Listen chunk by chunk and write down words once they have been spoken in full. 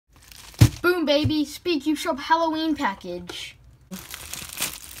boom, baby, SpeedCubeShop Halloween package.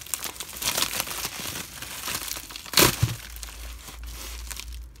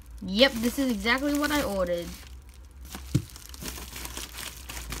 Yep, this is exactly what I ordered.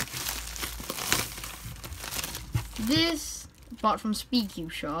 This, bought from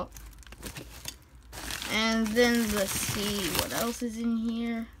SpeedCubeShop. And then, let's see, what else is in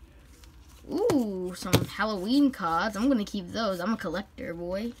here? Ooh, some Halloween cards. I'm gonna keep those. I'm a collector,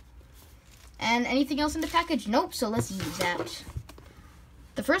 boy. And anything else in the package? Nope, so let's use that.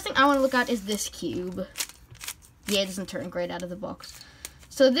 The first thing I want to look at is this cube. Yeah, it doesn't turn great out of the box.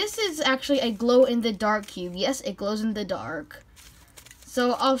 So this is actually a glow-in-the-dark cube. Yes, it glows in the dark.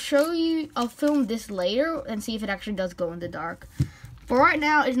 So I'll show you, I'll film this later and see if it actually does glow in the dark. But right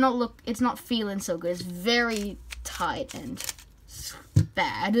now, it's not feeling so good. It's very tight and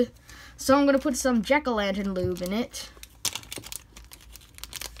bad. So I'm gonna put some jack-o'-lantern lube in it.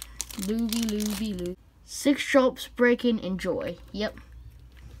 Lube. 6 drops, break in, enjoy. Yep.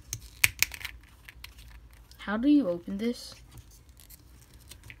 How do you open this?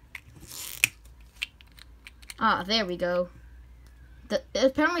 Ah, there we go.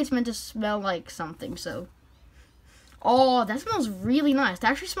 Apparently it's meant to smell like something, so. Oh, that smells really nice. That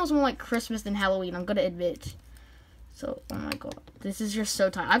actually smells more like Christmas than Halloween, I'm gonna admit. So, oh my god. This is just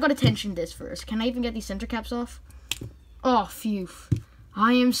so tight. I gotta tension this first. Can I even get these center caps off? Oh, phew.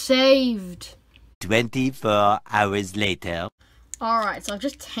 I am saved. 24 hours later. Alright, so I've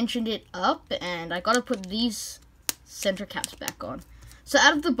just tensioned it up, and I gotta put these center caps back on. So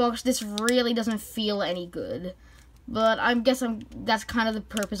out of the box, this really doesn't feel any good. But I guess that's kind of the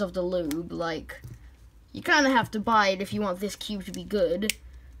purpose of the lube. Like, you kind of have to buy it if you want this cube to be good.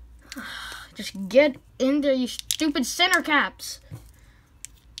 Just get in there, you stupid center caps.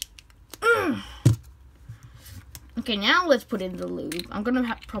 Okay, now let's put in the lube. I'm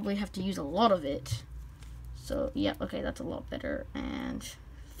gonna probably have to use a lot of it. So, yeah, okay, that's a lot better. And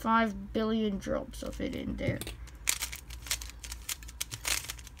 5 billion drops of it in there.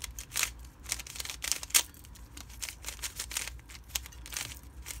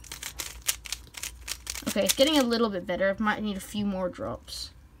 Okay, it's getting a little bit better. It might need a few more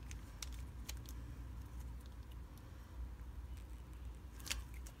drops.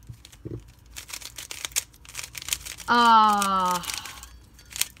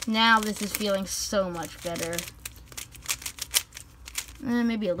 Now this is feeling so much better.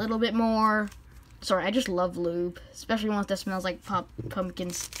 Maybe a little bit more. Sorry, I just love lube, especially one that smells like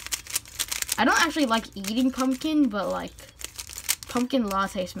pumpkins. I don't actually like eating pumpkin, but like pumpkin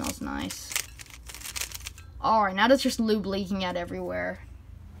latte smells nice. Alright, now that's just lube leaking out everywhere.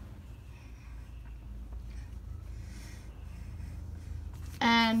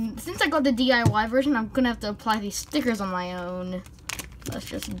 And since I got the DIY version, I'm gonna have to apply these stickers on my own. Let's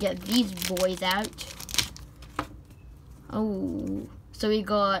just get these boys out. Oh, so we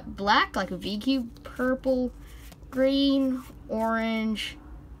got black, like a V-cube, purple, green, orange,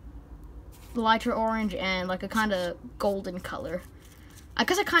 lighter orange, and like a kind of golden color. I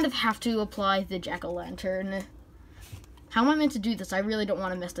guess I kind of have to apply the jack-o'-lantern. How am I meant to do this? I really don't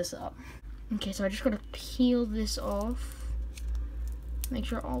want to mess this up. Okay, so I just gotta peel this off. Make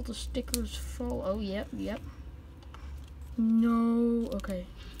sure all the stickers fall. Oh, yep. No, okay.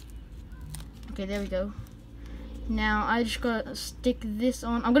 Okay, there we go. Now, I just gotta stick this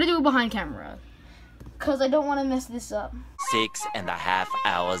on. I'm gonna do it behind camera, because I don't want to mess this up. 6.5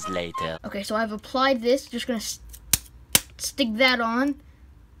 hours later. Okay, so I've applied this. Just gonna stick that on.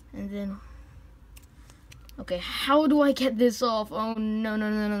 And then... Okay, how do I get this off? Oh,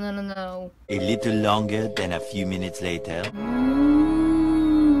 no. A little longer than a few minutes later.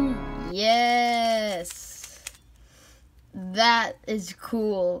 Yes. That is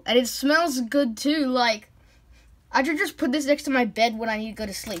cool. And it smells good too. Like, I should just put this next to my bed when I need to go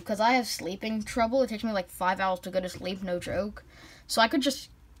to sleep, because I have sleeping trouble. It takes me like 5 hours to go to sleep, no joke. So I could just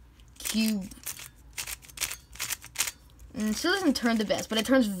cube. It still doesn't turn the best, but it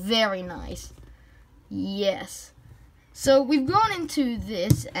turns very nice. Yes. So we've gone into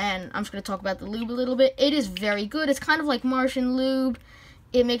this, and I'm just going to talk about the lube a little bit. It is very good. It's kind of like Martian lube.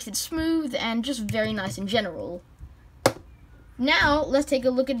 It makes it smooth and just very nice in general. Now, let's take a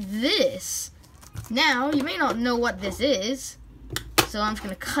look at this. Now, you may not know what this is, so I'm just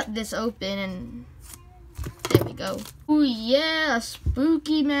going to cut this open, and there we go. Oh yeah, a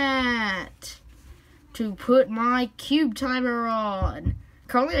spooky mat to put my cube timer on.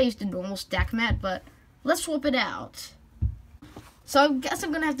 Currently, I used a normal stack mat, but let's swap it out. So I guess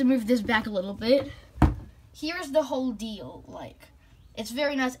I'm going to have to move this back a little bit. Here's the whole deal. Like, it's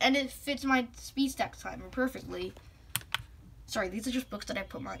very nice, and it fits my speed stack timer perfectly. Sorry, these are just books that I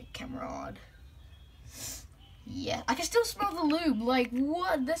put my camera on. Yeah, I can still smell the lube. Like,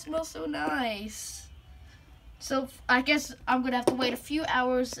 what? That smells so nice. So, I guess I'm going to have to wait a few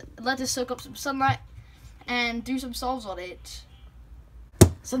hours, let this soak up some sunlight, and do some solves on it.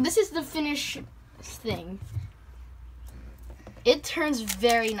 So, this is the finished thing. It turns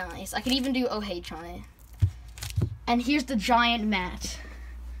very nice. I can even do OH on it. And here's the giant mat.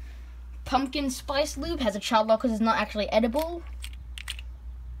 Pumpkin spice lube has a child lock because it's not actually edible.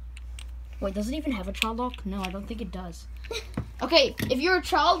 Wait, does it even have a child lock? No, I don't think it does. Okay, if you're a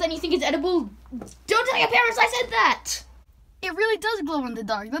child and you think it's edible, don't tell your parents I said that! It really does glow in the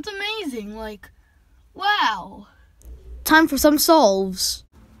dark. That's amazing. Like, wow. Time for some solves.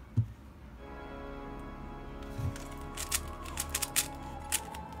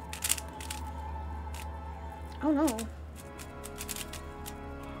 Oh no.